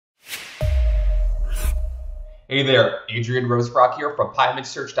Hey there, Adrian Rosebrock here from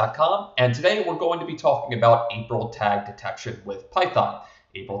PyImageSearch.com, and today we're going to be talking about April tag detection with Python.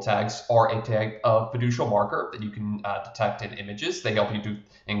 April tags are a tag of fiducial marker that you can detect in images. They help you do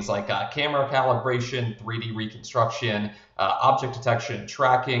things like camera calibration, 3D reconstruction, object detection and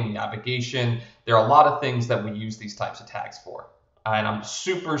tracking, navigation. There are a lot of things that we use these types of tags for, and I'm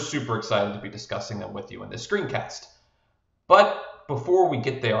super excited to be discussing them with you in this screencast. But before we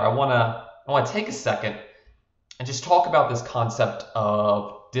get there, I want to take a second and just talk about this concept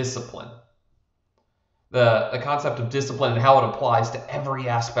of discipline. The concept of discipline and how it applies to every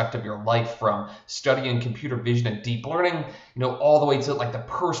aspect of your life, from studying computer vision and deep learning, all the way to like the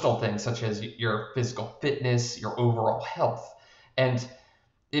personal things such as your physical fitness, your overall health. And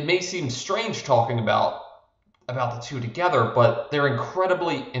it may seem strange talking about the two together, but they're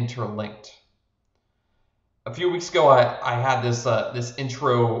incredibly interlinked. A few weeks ago, I had this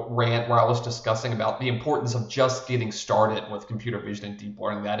intro rant where I was discussing about the importance of just getting started with computer vision and deep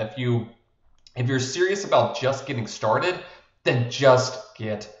learning. That if you're serious about just getting started, then just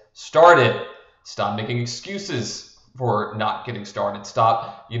get started. Stop making excuses for not getting started.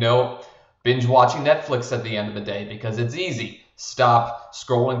 Stop, binge watching Netflix at the end of the day because it's easy. Stop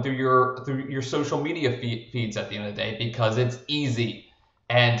scrolling through your social media feeds at the end of the day because it's easy.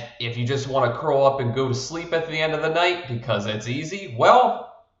 And if you just want to curl up and go to sleep at the end of the night because it's easy,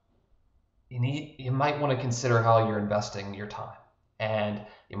 well, you might want to consider how you're investing your time. And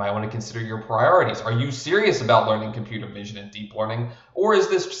you might want to consider your priorities. Are you serious about learning computer vision and deep learning? Or is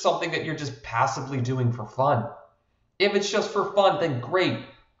this something that you're just passively doing for fun? If it's just for fun, then great.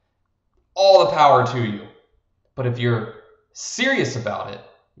 All the power to you. But if you're serious about it,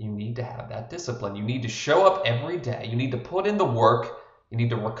 you need to have that discipline. You need to show up every day. You need to put in the work. You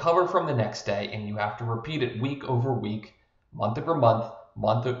need to recover from the next day, and you have to repeat it week over week, month over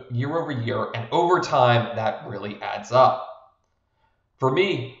month, year over year, and over time, that really adds up. For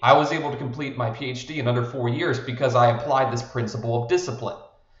me, I was able to complete my PhD in under 4 years because I applied this principle of discipline.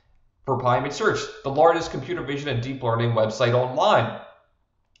 For PyImageSearch, the largest computer vision and deep learning website online,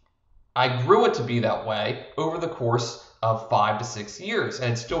 I grew it to be that way over the course of 5 to 6 years,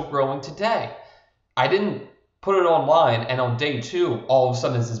 and it's still growing today. I didn't put it online, and on day 2, all of a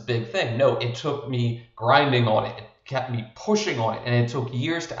sudden it's this big thing. No, it took me grinding on it. It kept me pushing on it, and it took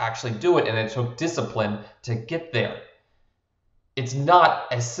years to actually do it, and it took discipline to get there. It's not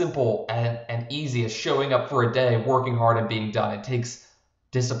as simple and easy as showing up for a day, working hard, and being done. It takes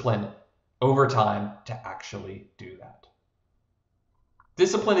discipline over time to actually do that.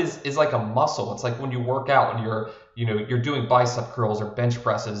 Discipline is like a muscle. It's like when you work out and you're doing bicep curls or bench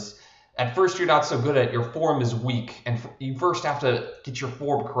presses. At first, you're not so good at it. Your form is weak, and you first have to get your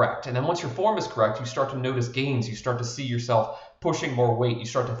form correct. And then once your form is correct, you start to notice gains. You start to see yourself pushing more weight. You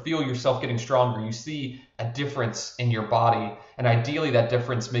start to feel yourself getting stronger. You see a difference in your body, and ideally, that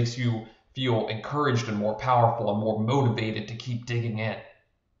difference makes you feel encouraged and more powerful and more motivated to keep digging in.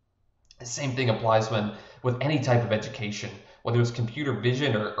 The same thing applies with any type of education, whether it's computer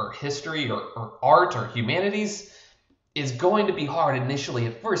vision or history or art or humanities. Is going to be hard initially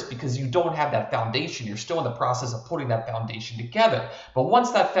at first because you don't have that foundation. You're still in the process of putting that foundation together. But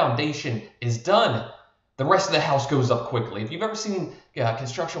once that foundation is done, the rest of the house goes up quickly. If you've ever seen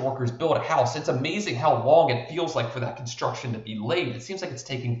construction workers build a house, it's amazing how long it feels like for that construction to be laid. It seems like it's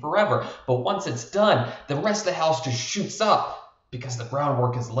taking forever. But once it's done, the rest of the house just shoots up because the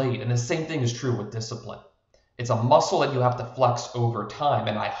groundwork is laid. And the same thing is true with discipline. It's a muscle that you have to flex over time.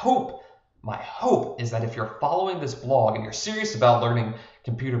 And my hope is that if you're following this blog and you're serious about learning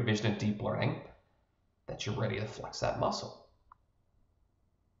computer vision and deep learning, that you're ready to flex that muscle.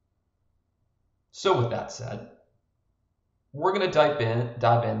 So with that said, we're going to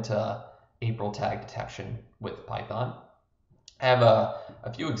dive into April tag detection with Python. I have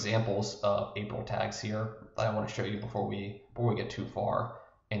a few examples of April tags here that I want to show you before we get too far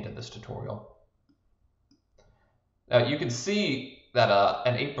into this tutorial. Now you can see that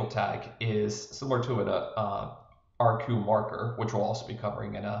an April tag is similar to an RQ marker, which we'll also be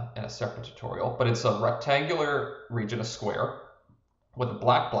covering in a separate tutorial, but it's a rectangular region, a square, with a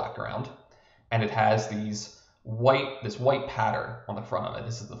black background, and it has this white pattern on the front of it.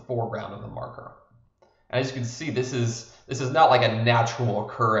 This is the foreground of the marker. And as you can see, this is not like a natural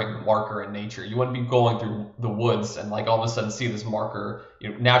occurring marker in nature. You wouldn't be going through the woods and like all of a sudden see this marker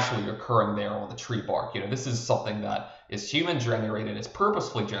naturally occurring there on the tree bark. This is something that is human generated, it's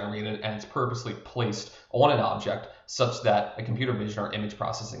purposefully generated, and it's purposely placed on an object such that a computer vision or image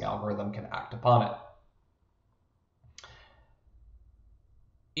processing algorithm can act upon it.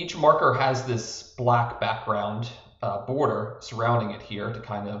 Each marker has this black background border surrounding it here to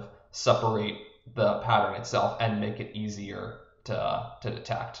kind of separate the pattern itself and make it easier to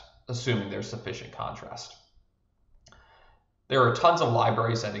detect, assuming there's sufficient contrast. There are tons of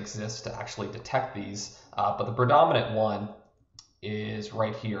libraries that exist to actually detect these, but the predominant one is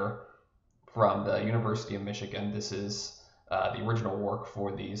right here from the University of Michigan. This is the original work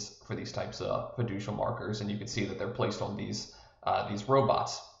for these types of fiducial markers, and you can see that they're placed on these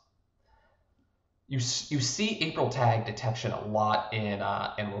robots. You see April tag detection a lot in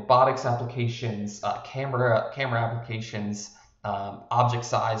robotics applications, camera applications, object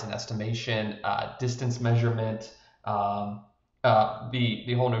size and estimation, distance measurement,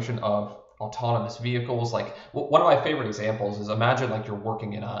 the whole notion of autonomous vehicles. Like one of my favorite examples is, imagine like you're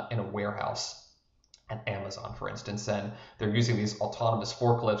working in a warehouse at Amazon, for instance, and they're using these autonomous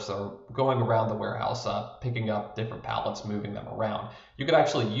forklifts that are going around the warehouse, picking up different pallets, moving them around. You could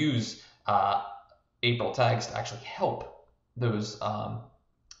actually use April tags to actually help those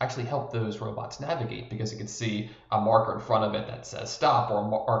robots navigate, because you can see a marker in front of it that says stop, or a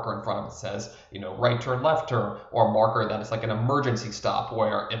marker in front of it that says, right turn, left turn, or a marker that is like an emergency stop,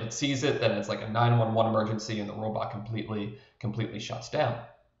 where if it sees it, then it's like a 911 emergency and the robot completely shuts down.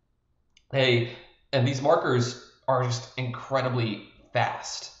 And these markers are just incredibly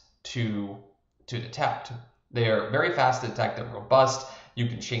fast to detect. They're very fast to detect. They're robust. You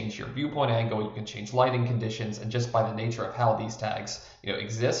can change your viewpoint angle. You can change lighting conditions, and just by the nature of how these tags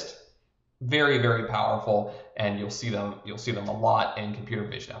exist, very, very powerful. And you'll see them a lot in computer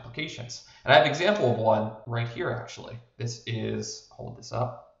vision applications. And I have an example of one right here. Actually, this is, hold this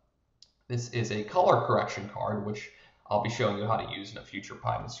up. This is a color correction card, which I'll be showing you how to use in a future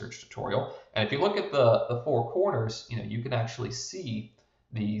PyImageSearch tutorial. And if you look at the four corners, you can actually see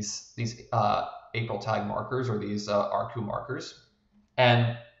these April tag markers, or these ARCU markers.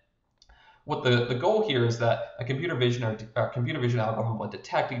 And what the goal here is that a computer vision algorithm will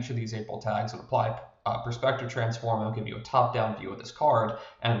detect each of these April tags and apply a perspective transform, and will give you a top-down view of this card.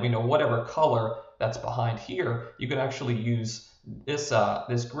 And we know whatever color that's behind here, you can actually use this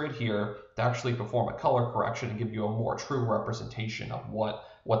grid here to actually perform a color correction and give you a more true representation of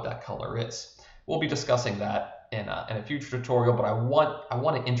what that color is. We'll be discussing that in a future tutorial, but I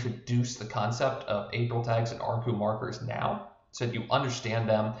want to introduce the concept of April tags and ARCU markers now, so that you understand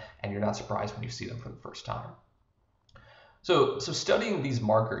them and you're not surprised when you see them for the first time. So studying these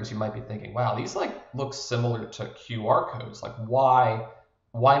markers, you might be thinking, wow, these look similar to QR codes. Like why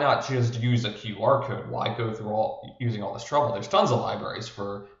not just use a QR code? Why go through using all this trouble? There's tons of libraries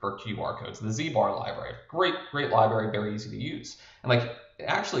for QR codes. The ZBar library, great library, very easy to use. And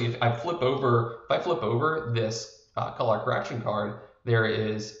actually, if I flip over this color correction card, there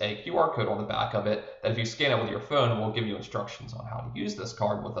is a QR code on the back of it that if you scan it with your phone, will give you instructions on how to use this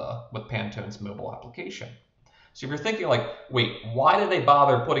card with Pantone's mobile application. So if you're thinking wait, why did they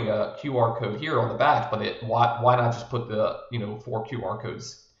bother putting a QR code here on the back, but why not just put the 4 QR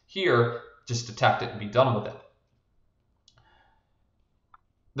codes here, just detect it and be done with it?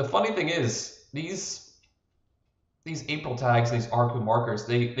 The funny thing is, these April tags, these ARCU markers,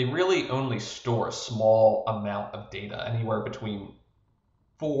 they really only store a small amount of data, anywhere between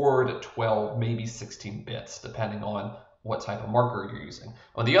 4 to 12, maybe 16 bits, depending on what type of marker you're using.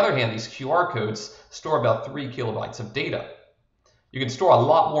 On the other hand, these QR codes store about 3 kilobytes of data. You can store a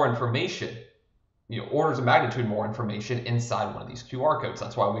lot more information, orders of magnitude more information inside one of these QR codes.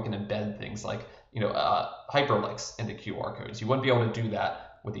 That's why we can embed things like, hyperlinks into QR codes. You wouldn't be able to do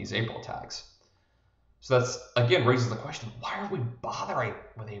that with these April tags. So that's, again, raises the question, why are we bothering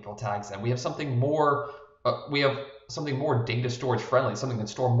with April tags then? We have something more, more data storage friendly, something that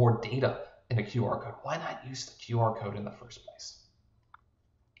store more data in a QR code. Why not use the QR code in the first place?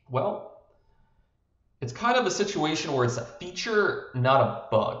 Well, it's kind of a situation where it's a feature, not a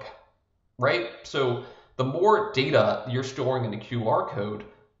bug, right? So the more data you're storing in a QR code,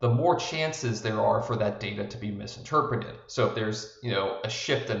 the more chances there are for that data to be misinterpreted. So if there's a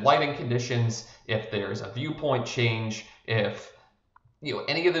shift in lighting conditions, if there's a viewpoint change, if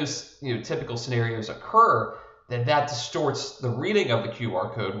any of those typical scenarios occur, then that distorts the reading of the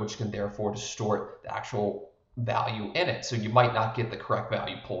QR code, which can therefore distort the actual value in it. So you might not get the correct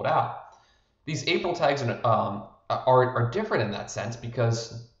value pulled out. These April tags are different in that sense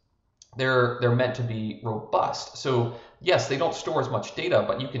because they're meant to be robust. So yes, they don't store as much data,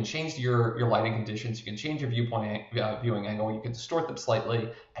 but you can change your lighting conditions, you can change your viewing angle, you can distort them slightly,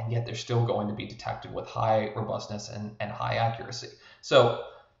 and yet they're still going to be detected with high robustness and high accuracy. So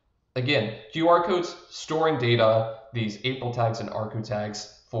again, QR codes storing data, these April tags and ARCU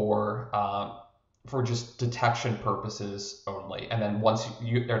tags for for just detection purposes only. And then once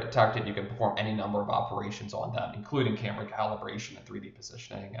they're detected, you can perform any number of operations on them, including camera calibration and 3D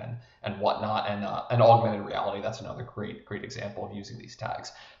positioning and whatnot. And augmented reality, that's another great example of using these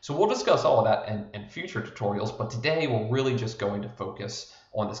tags. So we'll discuss all of that in future tutorials, but today we're really just going to focus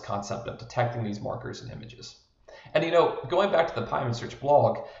on this concept of detecting these markers and images. And going back to the PyImageSearch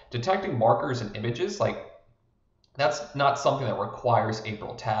blog, detecting markers and images, that's not something that requires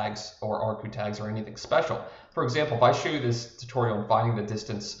April tags or ARCU tags or anything special. For example, if I show you this tutorial on finding the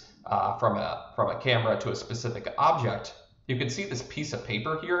distance from a camera to a specific object, you can see this piece of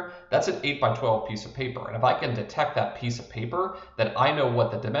paper here. That's an 8x12 piece of paper. And if I can detect that piece of paper, then I know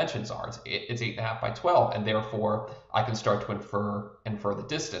what the dimensions are. It's 8.5 by 12, and therefore I can start to infer the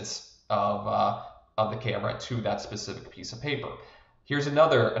distance of the camera to that specific piece of paper. Here's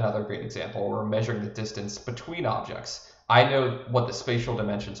another great example where we're measuring the distance between objects. I know what the spatial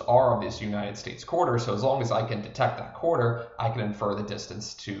dimensions are of this United States quarter, so as long as I can detect that quarter, I can infer the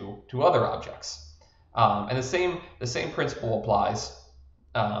distance to other objects. And the same principle applies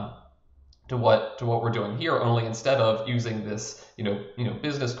to what we're doing here. Only instead of using this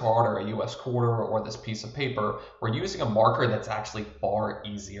business card or a U.S. quarter or this piece of paper, we're using a marker that's actually far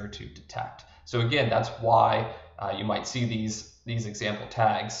easier to detect. So again, that's why you might see these example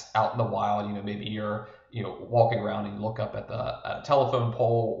tags out in the wild. Maybe you're walking around and you look up at a telephone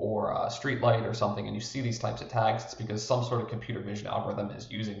pole or a street light or something, and you see these types of tags. It's because some sort of computer vision algorithm is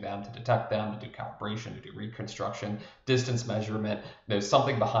using them to detect them, to do calibration, to do reconstruction, distance measurement. There's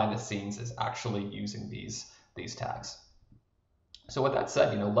something behind the scenes is actually using these tags. So with that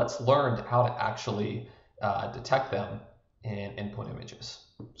said, let's learn how to actually detect them in input images.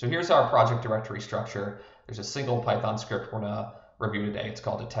 So here's our project directory structure. There's a single Python script we're going to review today. It's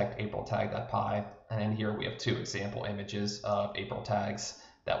called detect_April_tag.py, and in here we have two example images of April tags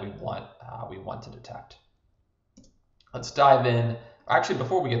that we want to detect. Let's dive in. Actually,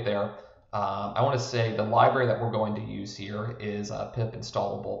 before we get there, I want to say the library that we're going to use here is a pip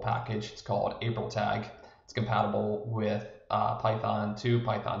installable package. It's called April Tag. It's compatible with Python 2,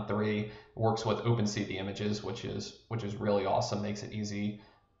 Python 3. It works with OpenCV images, which is really awesome. Makes it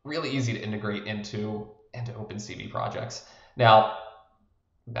really easy to integrate into OpenCV projects. Now,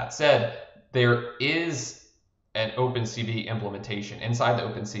 that said, there is an OpenCV implementation inside the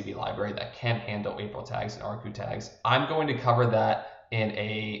OpenCV library that can handle April tags and ARCU tags. I'm going to cover that in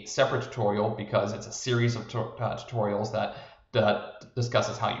a separate tutorial because it's a series of tutorials that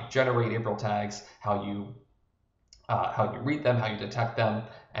discusses how you generate April tags, how you read them, how you detect them,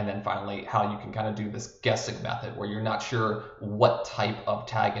 and then finally how you can kind of do this guessing method where you're not sure what type of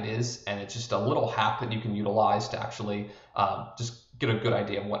tag it is, and it's just a little hack that you can utilize to actually just get a good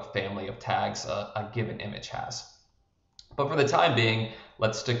idea of what family of tags a given image has. But for the time being,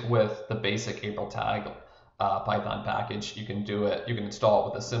 let's stick with the basic April tag Python package. You can install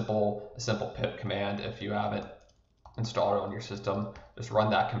it with a simple pip command. If you haven't installed it on your system, just run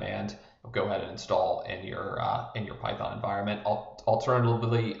that command. Go ahead and install in your Python environment.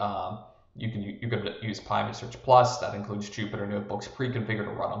 Alternatively, you can use PyImageSearch Plus. That includes Jupyter notebooks pre-configured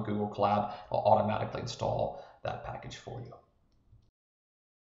to run on Google Cloud. It'll automatically install that package for you.